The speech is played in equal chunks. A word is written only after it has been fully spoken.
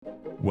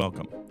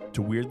Welcome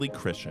to Weirdly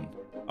Christian,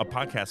 a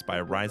podcast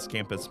by Rise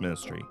Campus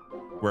Ministry,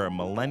 where a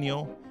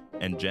millennial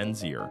and Gen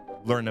Zer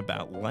learn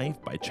about life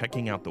by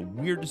checking out the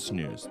weirdest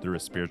news through a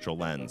spiritual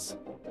lens.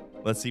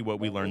 Let's see what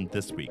we learned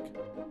this week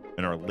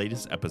in our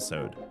latest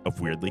episode of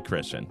Weirdly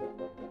Christian.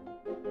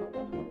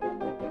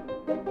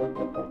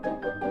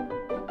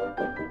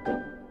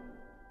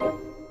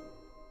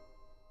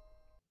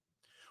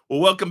 Well,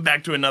 welcome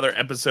back to another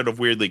episode of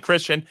Weirdly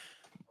Christian.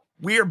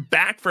 We are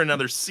back for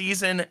another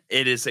season.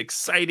 It is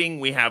exciting.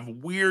 We have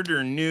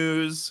weirder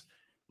news.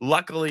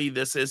 Luckily,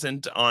 this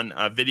isn't on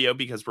a video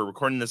because we're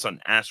recording this on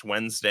Ash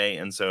Wednesday.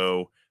 And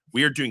so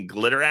we are doing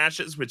glitter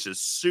ashes, which is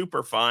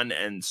super fun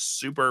and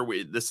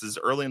this is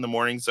early in the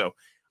morning. So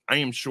I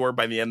am sure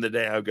by the end of the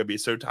day, I'm going to be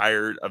so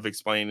tired of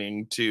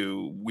explaining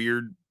to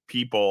weird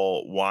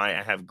people why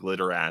I have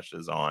glitter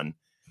ashes on.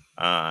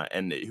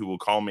 And who will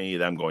call me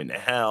that I'm going to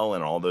hell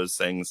and all those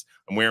things.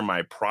 I'm wearing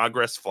my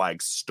progress flag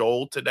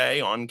stole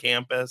today on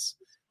campus.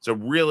 So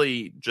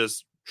really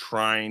just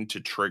trying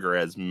to trigger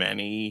as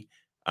many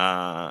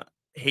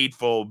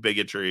hateful,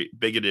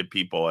 bigoted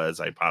people as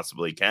I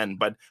possibly can.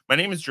 But my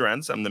name is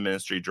Jerence. I'm the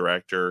ministry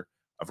director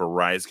of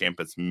Rise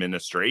Campus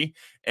Ministry.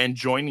 And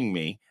joining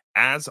me,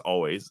 as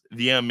always,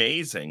 the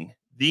amazing,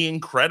 the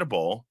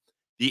incredible,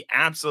 the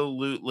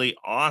absolutely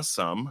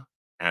awesome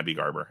Abby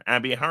Garber.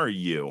 Abby, how are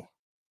you?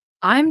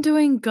 I'm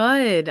doing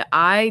good.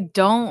 I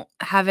don't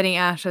have any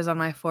ashes on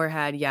my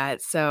forehead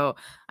yet, so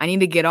I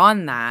need to get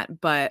on that.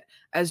 But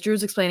as Drew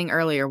was explaining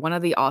earlier, one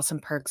of the awesome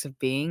perks of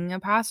being a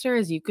pastor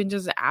is you can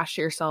just ash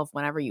yourself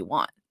whenever you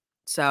want.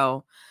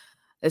 So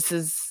this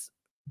is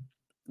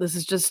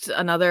just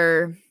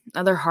another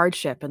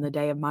hardship in the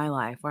day of my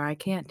life where I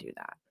can't do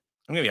that.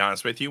 I'm gonna be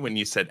honest with you. When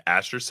you said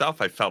ash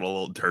yourself, I felt a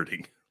little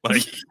dirty.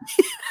 Like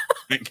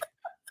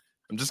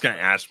I'm just going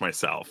to ash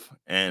myself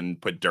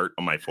and put dirt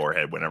on my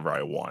forehead whenever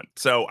I want.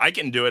 So I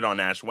can do it on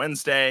Ash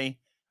Wednesday.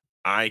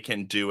 I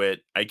can do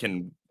it. I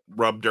can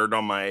rub dirt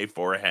on my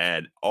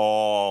forehead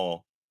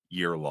all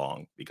year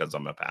long because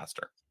I'm a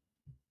pastor.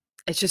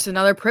 It's just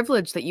another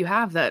privilege that you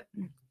have that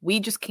we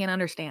just can't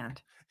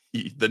understand.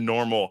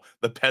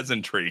 The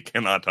peasantry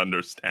cannot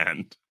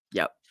understand.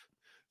 Yep.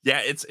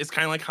 Yeah, it's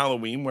kind of like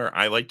Halloween where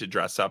I like to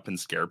dress up and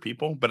scare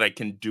people, but I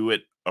can do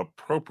it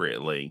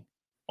appropriately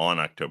on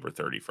October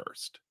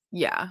 31st.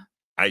 Yeah.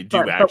 I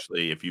do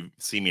actually. If you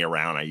see me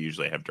around, I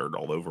usually have dirt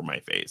all over my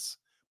face.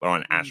 But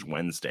on Ash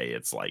Wednesday,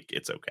 it's like,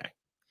 it's okay.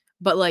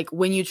 But like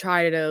when you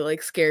try to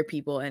like scare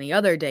people any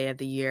other day of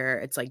the year,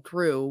 it's like,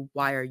 Drew,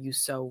 why are you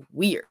so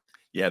weird?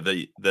 Yeah,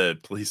 the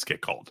police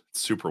get called.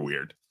 It's super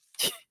weird.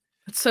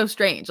 It's so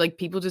strange. Like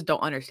people just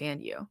don't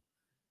understand you.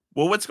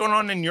 Well, what's going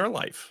on in your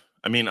life?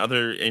 I mean,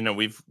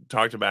 we've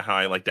talked about how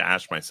I like to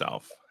ash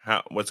myself.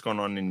 What's going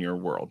on in your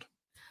world?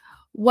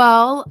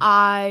 Well,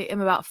 I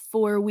am about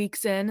 4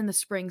 weeks in the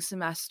spring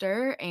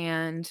semester,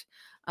 and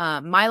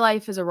my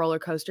life is a roller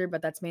coaster,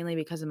 but that's mainly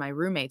because of my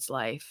roommate's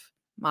life.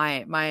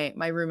 My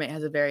roommate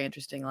has a very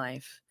interesting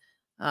life.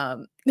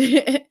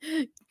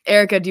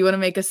 Erica, do you want to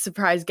make a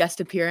surprise guest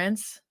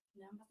appearance?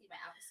 No, I'm about to eat my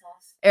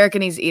applesauce. Erica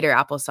needs to eat her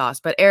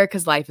applesauce, but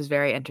Erica's life is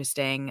very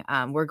interesting.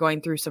 We're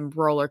going through some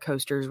roller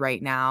coasters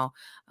right now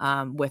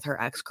with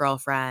her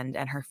ex-girlfriend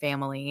and her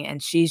family,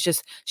 and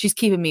she's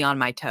keeping me on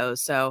my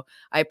toes. So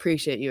I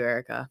appreciate you,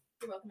 Erica.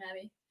 You're welcome,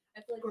 Abby.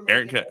 I feel like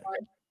we're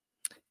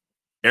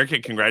Erica,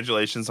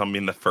 congratulations on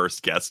being the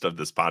first guest of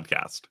this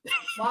podcast.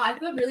 Wow, I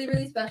feel really,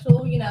 really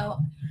special. You know,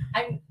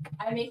 I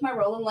make my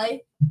role in life.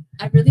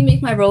 I really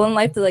make my role in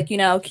life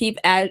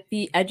to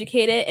be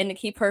educated and to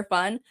keep her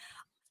fun.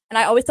 And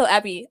I always tell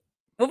Abby,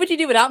 what would you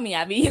do without me,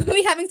 Abby? You'll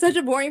be having such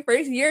a boring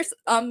first year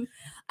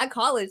at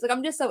college. Like,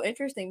 I'm just so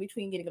interesting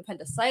between getting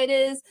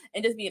appendicitis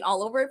and just being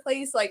all over the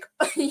place. Like,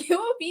 you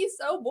will be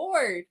so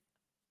bored.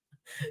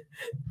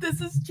 This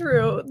is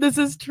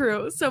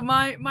true. So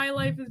my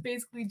life is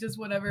basically just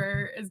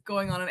whatever is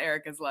going on in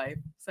Erica's life.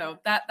 So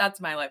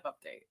that's my life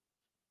update.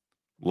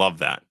 Love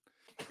that.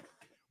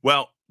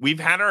 Well,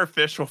 we've had our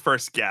official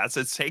first guest.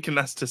 It's taken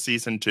us to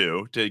season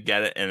 2 to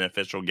get an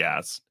official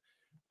guest.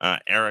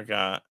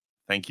 Erica,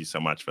 thank you so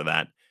much for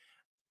that.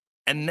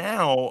 And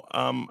now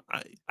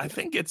I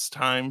think it's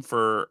time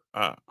for,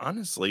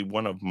 honestly,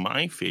 one of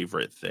my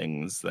favorite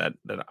things that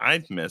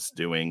I've missed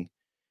doing,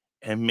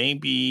 and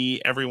maybe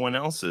everyone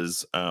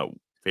else's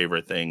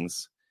favorite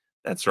things.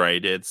 That's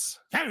right. It's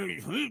Grandpa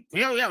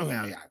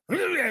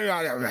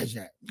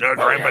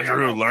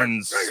Drew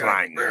learns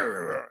slang.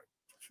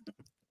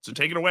 So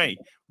take it away.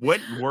 What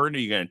word are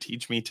you going to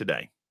teach me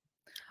today?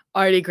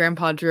 Alrighty,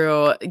 Grandpa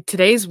Drew.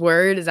 Today's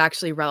word is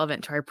actually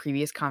relevant to our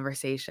previous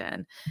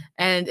conversation.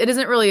 And it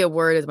isn't really a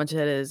word as much as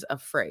it is a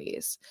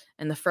phrase.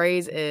 And the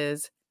phrase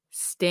is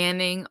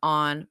standing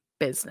on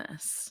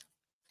business.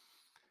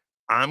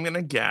 I'm going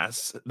to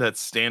guess that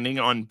standing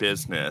on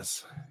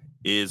business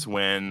is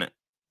when,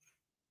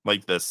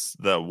 like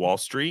the Wall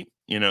Street,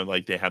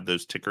 like they have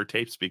those ticker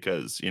tapes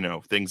because,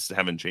 things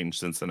haven't changed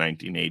since the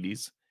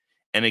 1980s.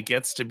 And it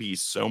gets to be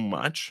so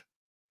much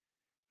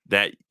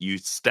that you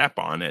step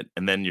on it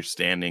and then you're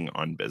standing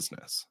on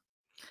business.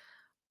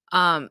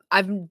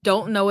 I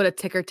don't know what a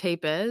ticker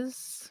tape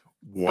is.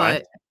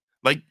 What?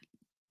 Like,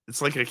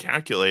 it's like a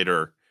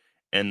calculator,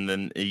 and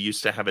then it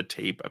used to have a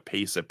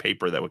piece of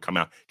paper that would come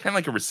out, kind of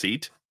like a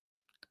receipt,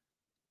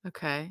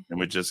 Okay. and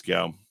would just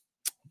go,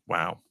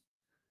 wow.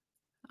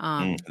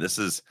 This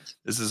is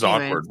Anyways.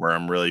 awkward, where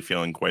I'm really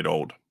feeling quite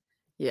old.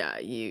 Yeah,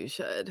 you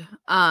should.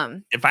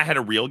 If I had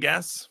a real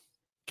guess,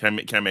 can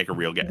I make a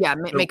real guess? Yeah,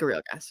 make a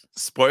real guess.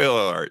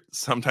 Spoiler alert,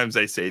 sometimes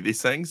I say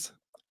these things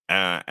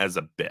as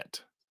a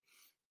bit.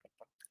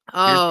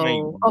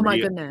 Oh my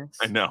goodness.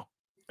 I know.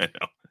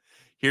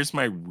 Here's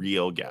my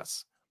real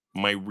guess.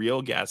 My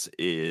real guess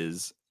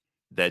is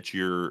that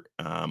you're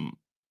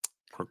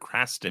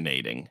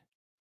procrastinating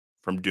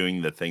from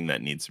doing the thing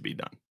that needs to be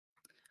done.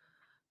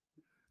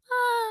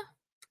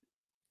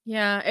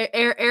 Yeah,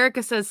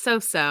 Erica says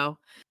so.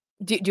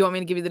 Do you want me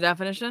to give you the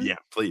definition? Yeah,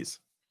 please.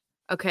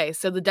 Okay,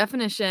 so the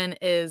definition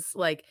is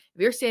like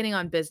if you're standing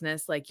on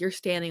business, like you're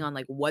standing on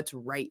like what's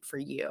right for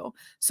you.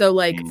 So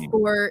like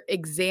for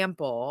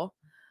example,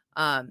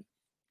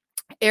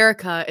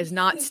 Erica is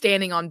not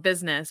standing on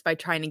business by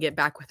trying to get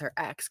back with her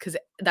ex because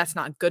that's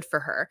not good for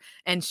her,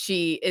 and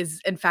she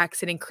is in fact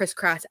sitting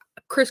crisscross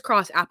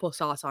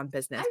applesauce on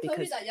business. I told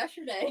you that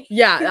yesterday.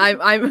 Yeah,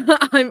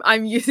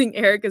 I'm using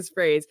Erica's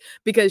phrase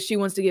because she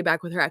wants to get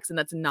back with her ex, and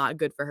that's not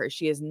good for her.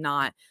 She is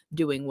not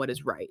doing what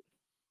is right.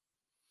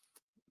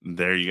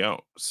 There you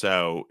go.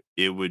 So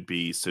it would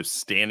be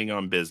standing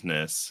on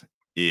business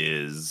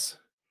is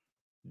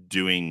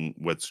doing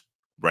what's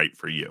right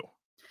for you.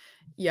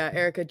 Yeah,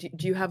 Erica,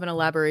 do you have an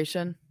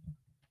elaboration?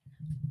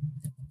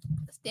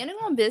 Standing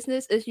on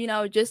business is,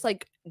 just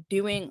like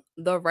doing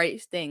the right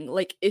thing.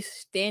 Like it's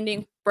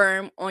standing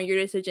firm on your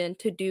decision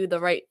to do the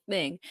right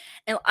thing.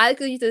 And I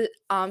could use it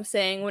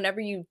saying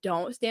whenever you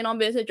don't stand on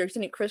business, you're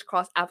sitting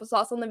crisscross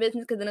applesauce on the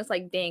business, because then it's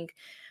like, dang,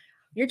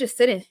 you're just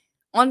sitting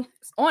on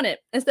it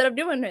instead of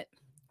doing it.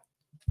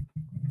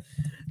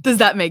 Does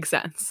that make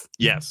sense?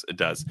 Yes, it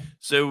does.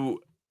 So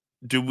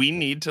do we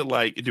need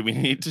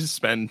to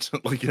spend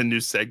like a new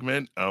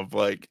segment of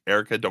like,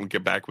 Erica, don't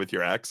get back with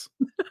your ex?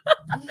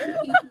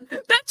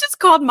 That's just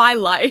called my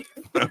life.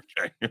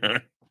 Okay.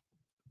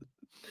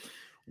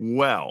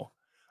 Well,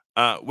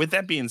 with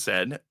that being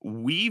said,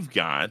 we've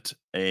got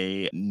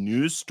a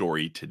news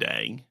story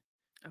today.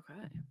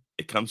 Okay.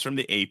 It comes from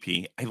the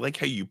AP. I like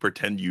how you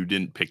pretend you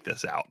didn't pick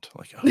this out.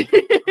 Like,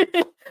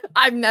 oh.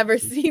 I've never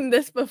seen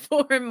this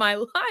before in my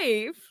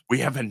life. We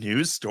have a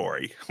news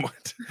story.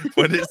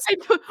 What is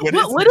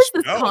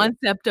this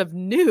concept of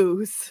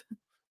news?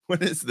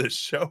 What is this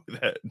show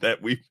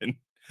that we've been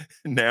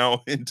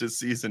now into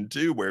season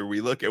 2, where we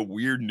look at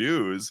weird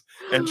news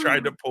and try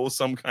to pull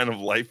some kind of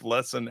life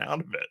lesson out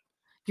of it?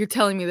 You're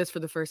telling me this for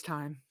the first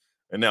time.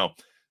 I know.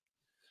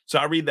 So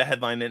I'll read the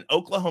headline. An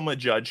Oklahoma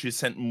judge who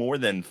sent more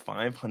than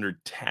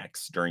 500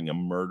 texts during a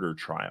murder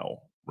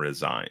trial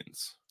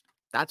resigns.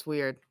 That's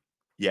weird.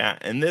 Yeah,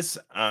 and this,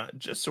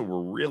 just so we're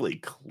really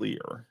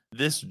clear,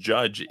 this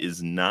judge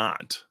is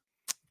not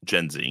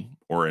Gen Z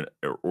or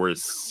a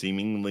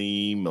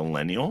seemingly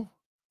millennial.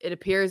 It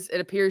appears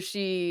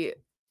she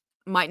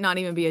might not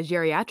even be a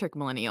geriatric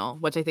millennial,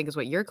 which I think is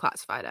what you're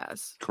classified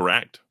as.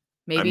 Correct.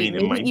 Maybe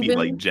it might be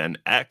like Gen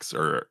X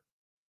or,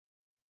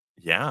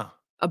 yeah.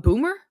 A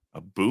boomer? A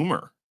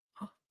boomer.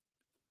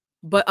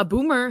 But a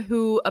boomer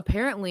who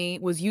apparently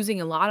was using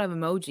a lot of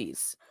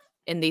emojis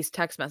in these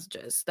text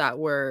messages that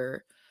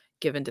were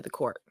given to the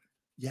court.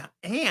 Yeah,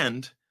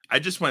 and I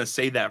just want to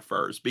say that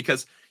first,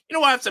 because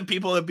I have some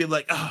people that be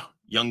like, oh,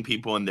 young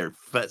people and their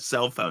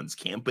cell phones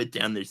can't put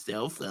down their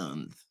cell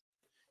phones.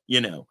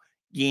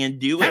 Can't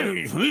do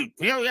it.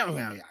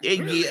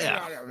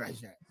 Yeah.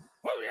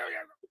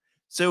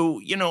 So,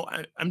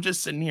 I'm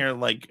just sitting here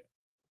like,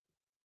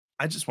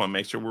 I just want to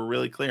make sure we're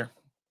really clear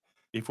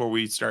before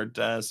we start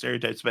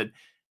stereotypes. But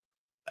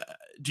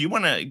do you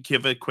want to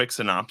give a quick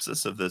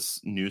synopsis of this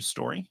news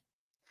story?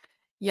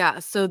 Yeah,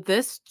 so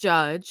this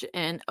judge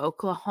in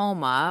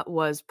Oklahoma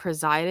was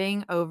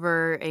presiding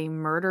over a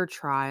murder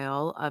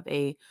trial of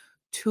a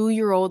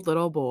 2-year-old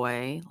little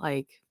boy.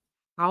 Like,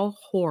 how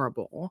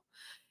horrible.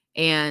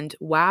 And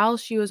while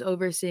she was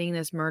overseeing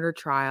this murder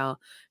trial,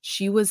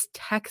 she was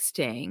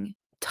texting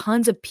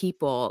tons of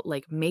people,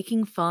 like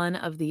making fun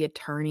of the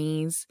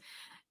attorneys,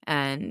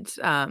 and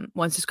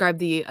once described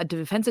the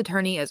defense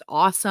attorney as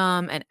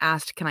awesome and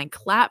asked, can I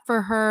clap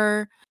for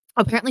her?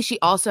 Apparently, she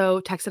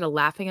also texted a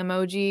laughing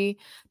emoji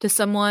to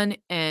someone,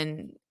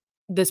 and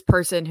this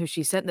person who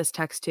she sent this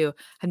text to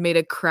had made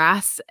a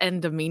crass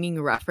and demeaning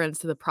reference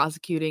to the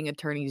prosecuting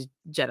attorney's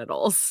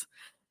genitals.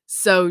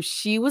 So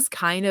she was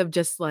kind of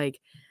just like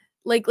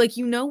what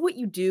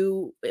you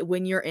do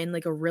when you're in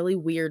like a really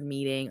weird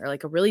meeting or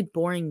like a really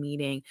boring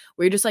meeting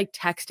where you're just like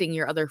texting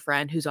your other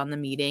friend who's on the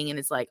meeting and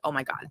it's like, oh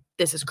my God,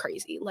 this is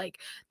crazy. Like,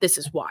 this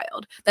is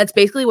wild. That's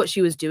basically what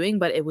she was doing,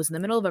 but it was in the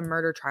middle of a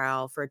murder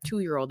trial for a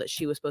 2-year-old that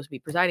she was supposed to be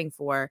presiding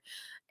for,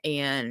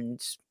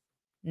 and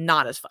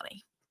not as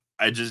funny.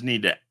 I just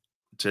need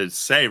to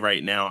say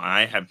right now,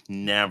 I have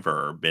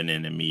never been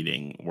in a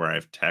meeting where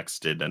I've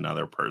texted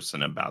another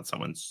person about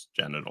someone's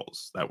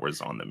genitals that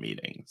was on the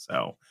meeting.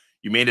 So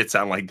you made it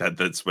sound like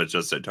this was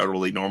just a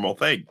totally normal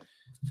thing.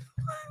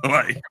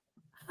 Like,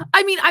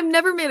 I mean, I've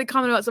never made a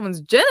comment about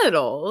someone's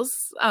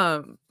genitals.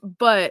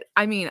 But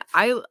I mean,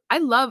 I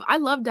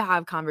love to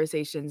have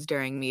conversations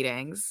during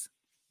meetings.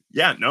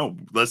 yeah, no,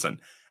 listen.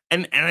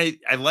 And I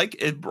like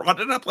it, brought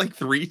it up like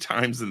 3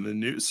 times in the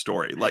news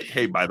story. Like,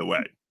 hey, by the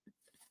way.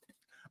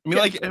 I mean, Yeah.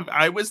 like, if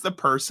I was the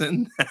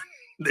person that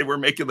they were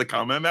making the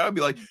comment about, I'd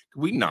be like,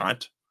 "Can we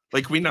not?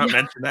 Like, can we not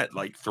Yeah. mention that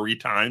like 3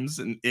 times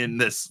in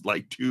this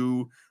like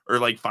 2 or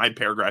like 5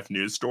 paragraph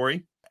news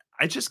story?"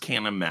 I just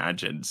can't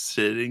imagine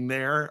sitting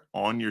there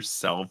on your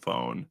cell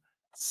phone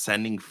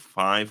sending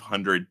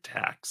 500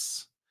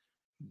 texts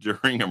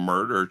during a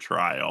murder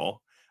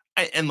trial.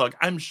 And look,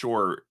 I'm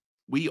sure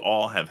we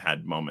all have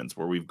had moments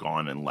where we've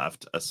gone and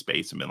left a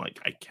space and been like,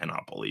 I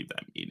cannot believe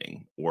that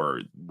meeting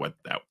or what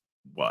that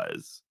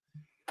was.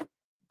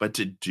 But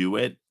to do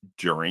it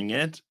during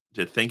it,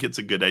 to think it's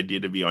a good idea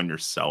to be on your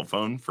cell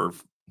phone for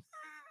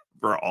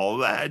all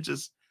of that,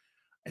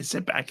 I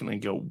sit back and I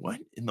go, what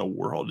in the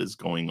world is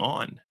going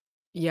on?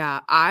 Yeah,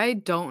 I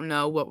don't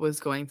know what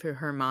was going through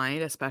her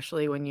mind,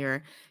 especially when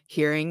you're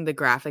hearing the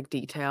graphic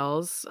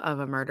details of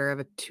a murder of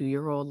a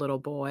 2-year-old little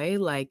boy.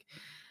 Like,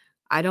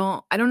 I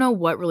don't know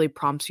what really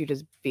prompts you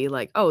to be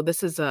like, "Oh,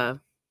 this is a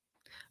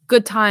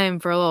good time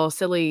for a little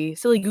silly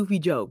goofy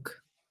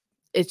joke."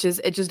 It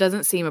just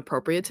doesn't seem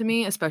appropriate to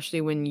me,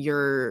 especially when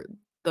you're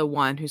the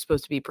one who's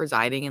supposed to be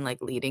presiding and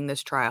like leading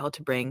this trial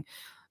to bring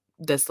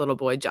this little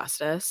boy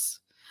justice.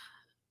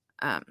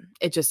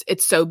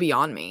 It's so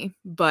beyond me.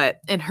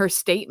 But in her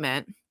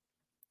statement,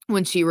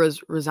 when she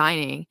was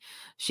resigning,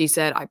 she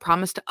said, "I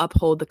promise to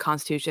uphold the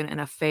Constitution in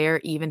a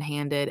fair,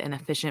 even-handed, and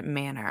efficient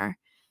manner.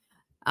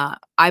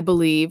 I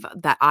believe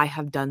that I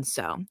have done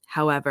so.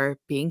 However,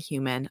 being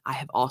human, I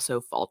have also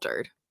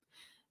faltered."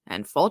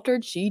 And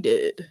faltered she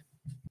did.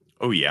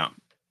 Oh, yeah.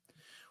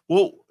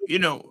 Well,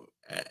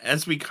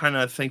 as we kind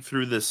of think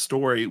through this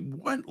story,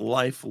 what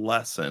life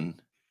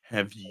lesson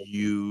do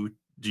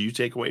you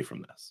take away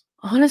from this?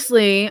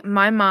 Honestly,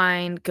 my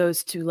mind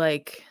goes to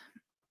like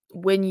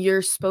when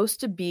you're supposed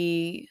to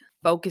be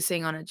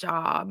focusing on a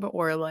job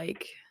or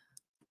like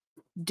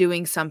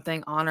doing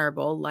something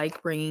honorable,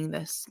 like bringing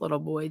this little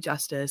boy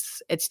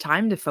justice, it's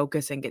time to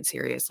focus and get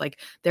serious. Like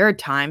there are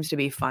times to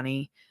be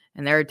funny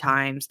and there are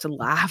times to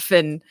laugh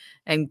and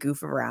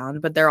goof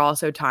around, but there are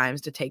also times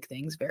to take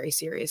things very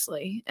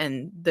seriously.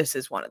 And this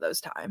is one of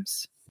those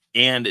times.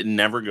 And it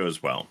never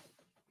goes well.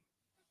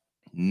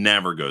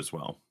 Never goes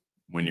well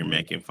when you're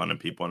making fun of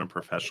people in a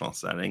professional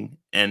setting.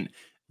 And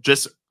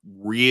just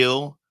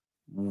real,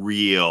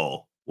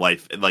 real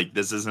life. Like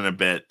this isn't a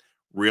bit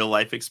real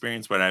life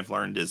experience. What I've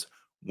learned is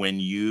when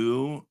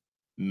you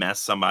mess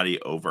somebody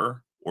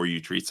over or you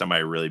treat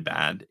somebody really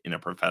bad in a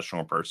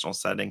professional or personal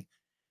setting,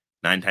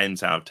 9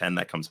 times out of 10,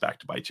 that comes back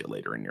to bite you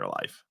later in your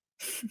life.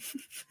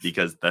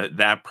 Because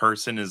that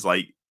person is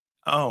like,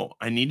 oh,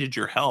 I needed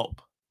your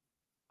help.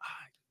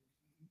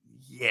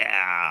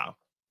 Yeah.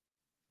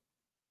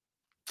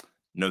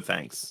 No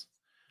thanks.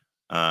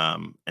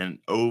 And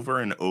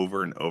over and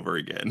over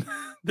again,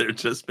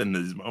 there's just been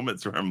these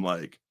moments where I'm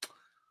like,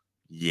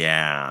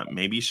 yeah,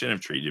 maybe you shouldn't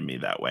have treated me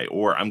that way.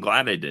 Or I'm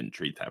glad I didn't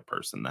treat that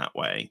person that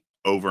way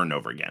over and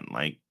over again.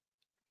 Like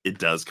it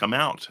does come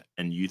out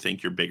and you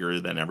think you're bigger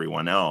than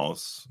everyone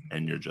else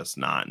and you're just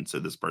not. And so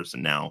this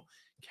person now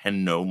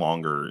can no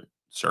longer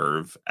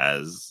serve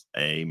as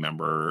a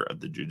member of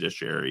the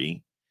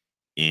judiciary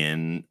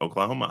in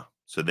Oklahoma.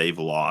 So they've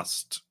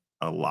lost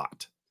a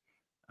lot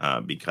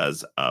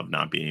because of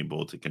not being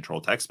able to control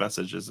text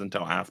messages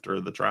until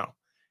after the trial.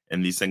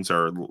 And these things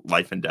are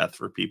life and death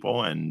for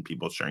people and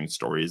people sharing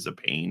stories of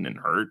pain and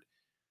hurt.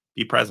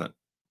 Be present,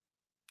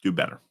 do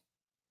better.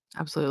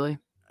 Absolutely.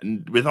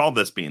 And with all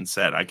this being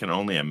said, I can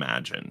only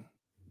imagine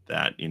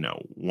that,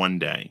 one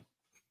day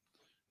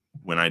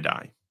when I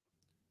die,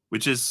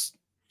 which is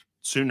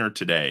sooner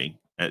today,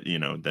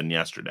 than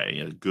yesterday,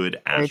 a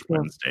good Very Ash true.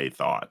 Wednesday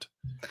thought.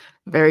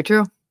 Very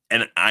true.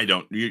 And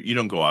you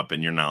don't go up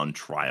and you're not on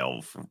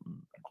trial.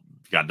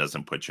 God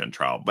doesn't put you in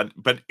trial.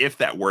 But if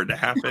that were to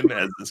happen,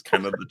 as is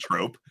kind of the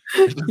trope,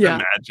 just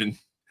imagine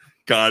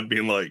God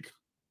being like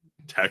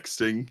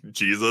texting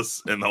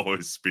Jesus and the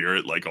Holy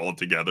Spirit like all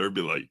together,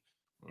 be like,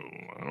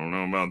 oh, I don't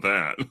know about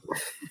that,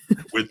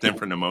 with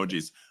different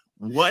emojis.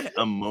 What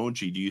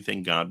emoji do you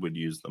think God would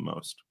use the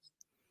most?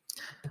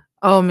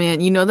 Oh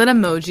man, you know that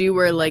emoji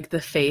where like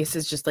the face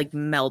is just like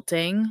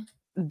melting?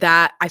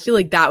 That I feel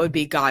like that would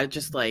be God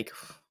just like,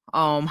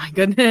 oh my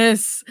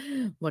goodness.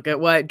 Look at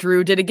what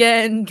Drew did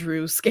again.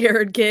 Drew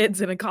scared kids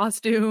in a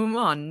costume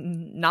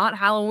on not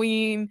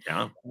Halloween.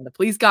 Yeah. And the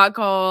police got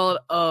called.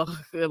 Oh,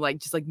 like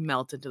just like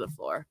melted to the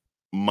floor.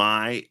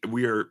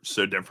 We are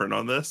so different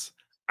on this.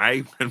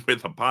 I went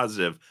with a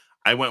positive.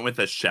 I went with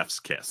a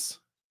chef's kiss.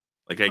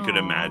 Like I could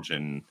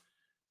imagine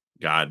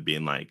God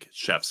being like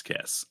chef's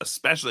kiss,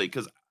 especially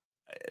because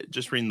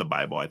just reading the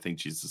Bible, I think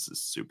Jesus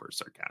is super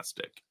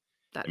sarcastic.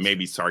 And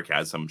maybe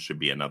sarcasm should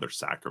be another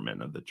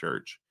sacrament of the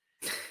church.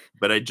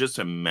 But I just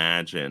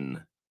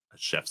imagine a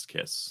chef's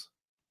kiss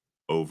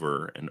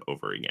over and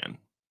over again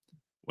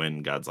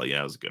when God's like, yeah,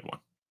 that was a good one.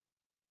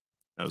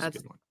 That was a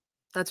good one.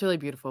 That's really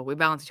beautiful. We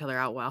balance each other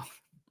out well.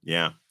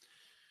 Yeah.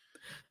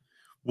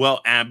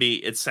 Well,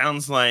 Abby, it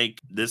sounds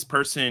like this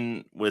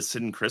person was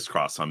sitting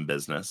crisscross on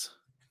business.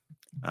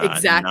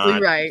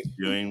 Exactly right.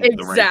 Doing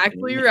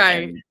exactly the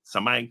right thing.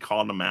 Somebody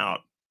called them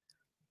out.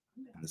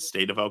 In the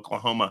state of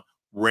Oklahoma,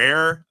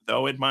 rare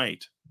though it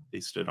might, they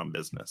stood on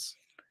business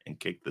and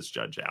kicked this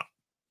judge out.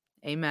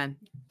 Amen.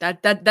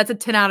 That's a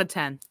 10 out of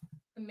 10.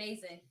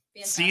 Amazing.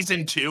 Fantastic.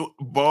 Season 2,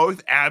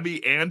 both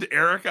Abby and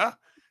Erica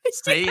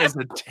say is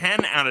a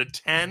 10 out of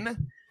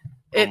 10.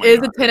 It is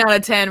a 10 out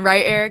of 10,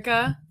 right,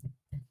 Erica?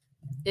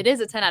 It is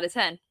a 10 out of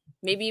 10.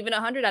 Maybe even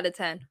 100 out of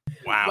 10.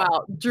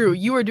 Wow. Drew,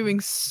 you are doing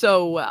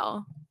so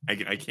well. I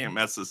can't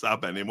mess this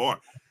up anymore.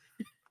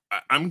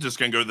 I'm just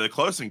going to go to the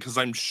closing because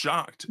I'm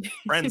shocked.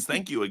 Friends,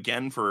 thank you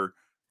again for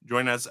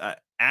joining us.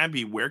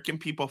 Abby, where can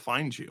people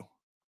find you?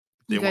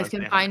 You guys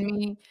can find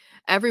me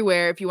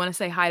everywhere if you want to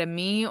say hi to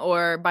me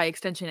or by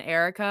extension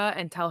Erica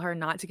and tell her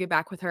not to get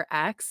back with her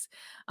ex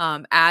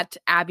at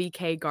Abby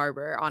K.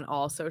 Garber on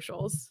all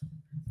socials.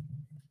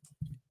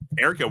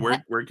 Erica,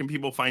 where can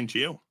people find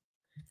you?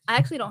 I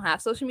actually don't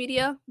have social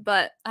media,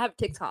 but I have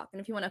TikTok. And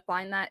if you want to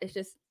find that, it's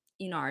just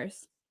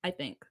Enars, I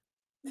think.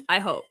 I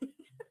hope.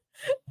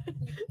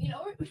 You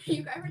know,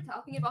 you guys were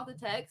talking about the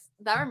text.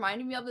 That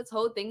reminded me of this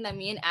whole thing that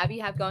me and Abby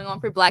have going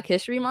on for Black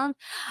History Month.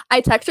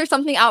 I text her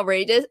something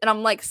outrageous, and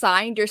I'm like,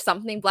 signed your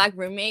something black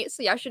roommate.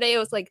 So yesterday it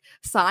was like,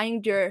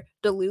 signed your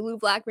Delulu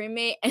black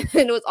roommate, and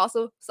then it was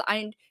also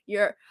signed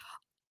your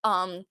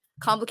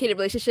complicated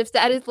relationship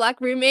status black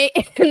roommate.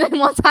 And then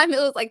one time it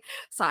was like,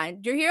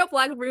 signed your hero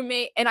black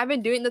roommate. And I've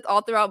been doing this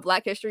all throughout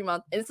Black History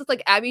Month. And it's just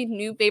like Abby's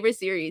new favorite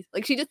series.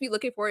 Like, she just be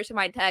looking forward to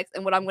my text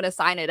and what I'm gonna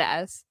sign it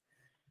as.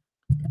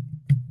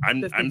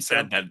 I'm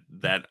sad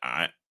that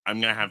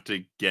I'm gonna have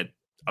to get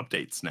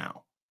updates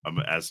now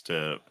as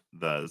to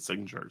the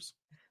signatures.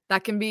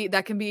 That can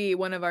be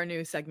one of our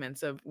new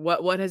segments of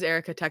what has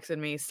Erica texted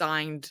me,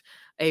 signed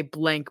a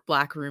blank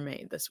black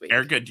roommate this week.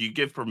 Erica, do you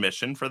give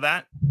permission for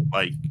that?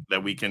 Like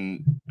that we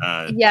can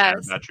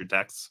yes. about your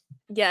texts?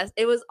 Yes,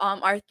 it was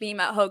our theme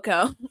at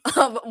Hoko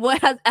of where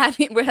has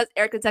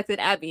Erica texted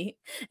Abby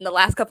in the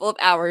last couple of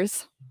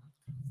hours.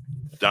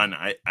 Done.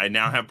 I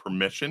now have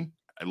permission.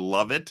 I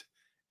love it.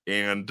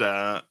 And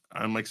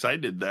I'm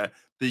excited that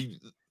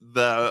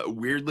the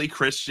weirdly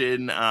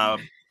Christian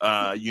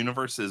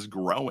universe is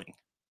growing.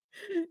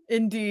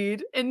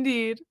 Indeed.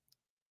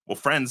 Well,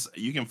 friends,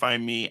 you can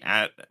find me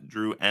at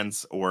Drew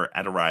Entz or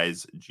at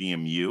Arise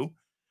GMU.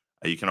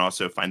 You can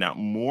also find out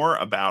more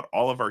about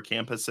all of our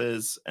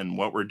campuses and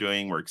what we're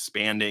doing. We're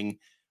expanding,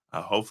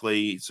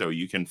 hopefully, so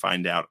you can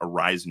find out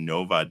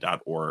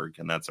arisenova.org,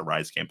 and that's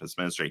Arise Campus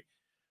Ministry.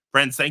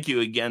 Friends, thank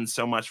you again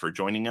so much for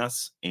joining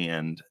us,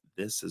 and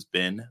this has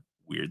been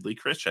Weirdly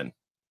Christian.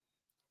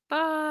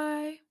 Bye.